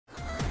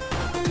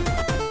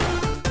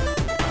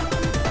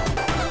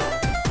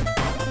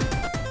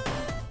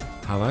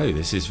Hello,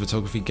 this is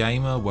Photography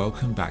Gamer,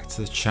 welcome back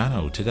to the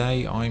channel.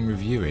 Today I'm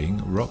reviewing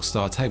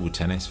Rockstar Table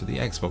Tennis for the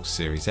Xbox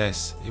Series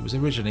S. It was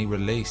originally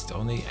released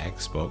on the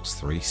Xbox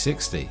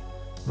 360.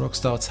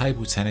 Rockstar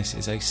Table Tennis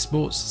is a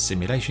sports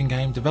simulation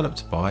game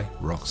developed by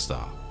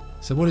Rockstar.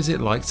 So what is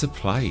it like to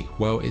play?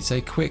 Well, it's a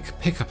quick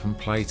pick up and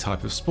play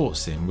type of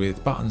sports sim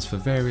with buttons for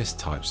various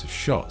types of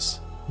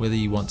shots, whether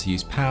you want to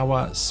use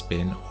power,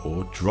 spin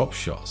or drop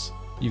shots.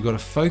 You've got a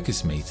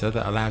focus meter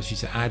that allows you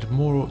to add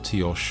more to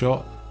your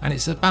shot, and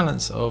it's a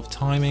balance of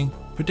timing,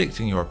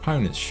 predicting your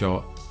opponent's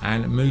shot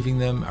and moving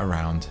them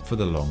around for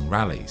the long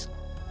rallies.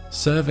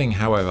 Serving,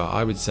 however,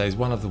 I would say is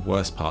one of the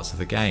worst parts of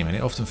the game, and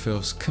it often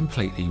feels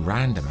completely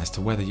random as to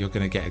whether you're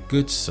going to get a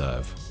good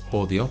serve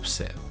or the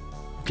opposite.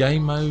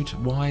 Game mode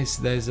wise,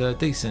 there's a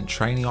decent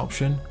training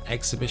option,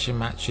 exhibition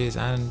matches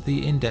and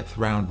the in-depth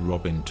round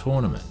robin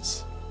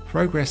tournaments.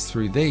 Progress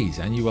through these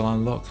and you will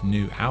unlock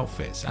new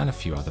outfits and a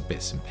few other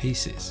bits and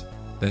pieces.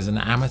 There's an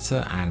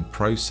amateur and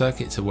pro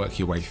circuit to work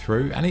your way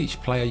through, and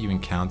each player you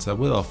encounter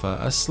will offer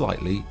a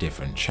slightly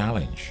different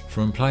challenge.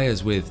 From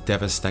players with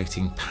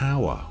devastating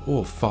power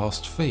or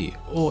fast feet,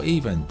 or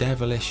even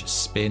devilish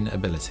spin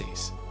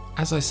abilities.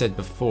 As I said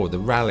before, the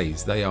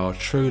rallies, they are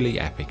truly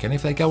epic, and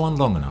if they go on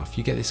long enough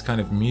you get this kind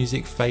of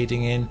music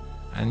fading in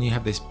and you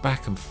have this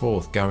back and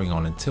forth going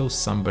on until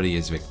somebody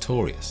is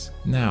victorious.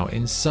 Now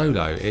in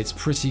solo it's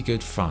pretty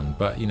good fun,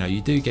 but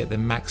you do get the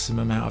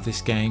maximum out of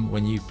this game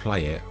when you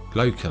play it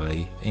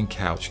locally in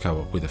couch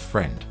co-op with a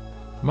friend.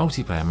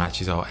 Multiplayer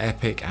matches are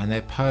epic and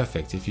they're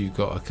perfect if you've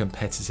got a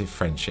competitive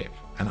friendship,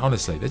 and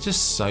honestly they're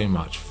just so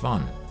much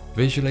fun.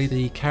 Visually,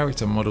 the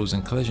character models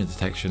and collision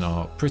detection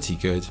are pretty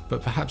good,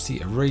 but perhaps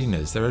the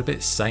arenas, they're a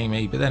bit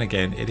samey, but then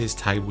again it is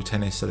table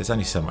tennis so there's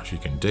only so much you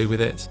can do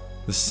with it.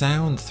 The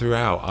sound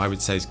throughout I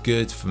would say is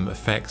good, from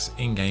effects,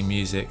 in-game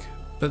music,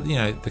 but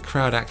the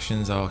crowd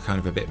actions are kind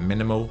of a bit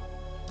minimal.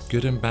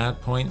 Good and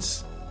bad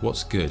points.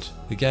 What's good?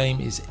 The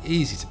game is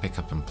easy to pick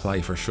up and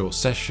play for a short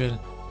session,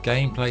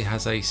 gameplay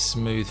has a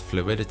smooth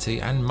fluidity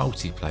and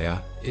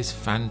multiplayer is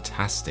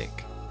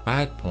fantastic.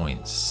 Bad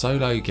points: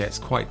 solo gets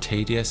quite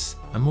tedious,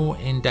 a more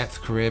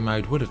in-depth career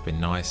mode would have been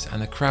nice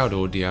and the crowd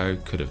audio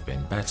could have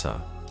been better.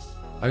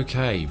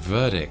 Okay,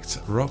 verdict.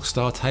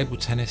 Rockstar Table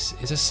Tennis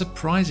is a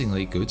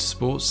surprisingly good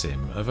sports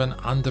sim of an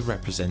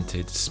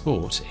underrepresented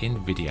sport in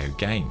video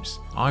games.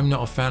 I'm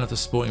not a fan of the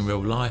sport in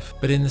real life,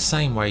 but in the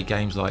same way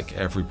games like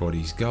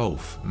Everybody's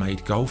Golf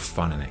made golf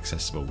fun and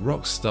accessible,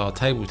 Rockstar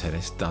Table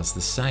Tennis does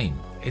the same.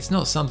 It's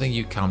not something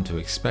you come to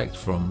expect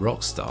from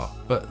Rockstar,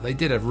 but they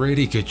did a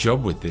really good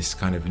job with this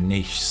kind of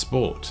niche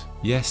sport.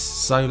 Yes,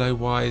 solo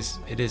wise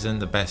it isn't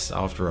the best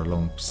after a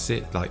long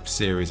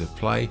series of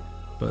play,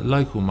 but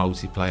local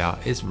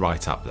multiplayer is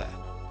right up there.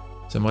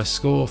 So my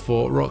score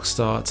for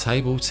Rockstar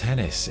Table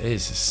Tennis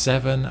is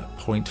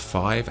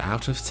 7.5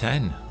 out of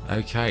 10.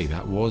 Okay,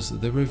 that was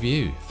the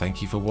review.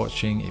 Thank you for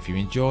watching. If you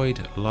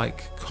enjoyed,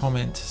 like,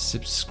 comment,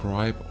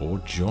 subscribe or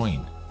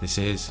join. This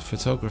is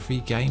Photography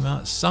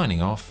Gamer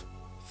signing off.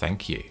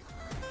 Thank you.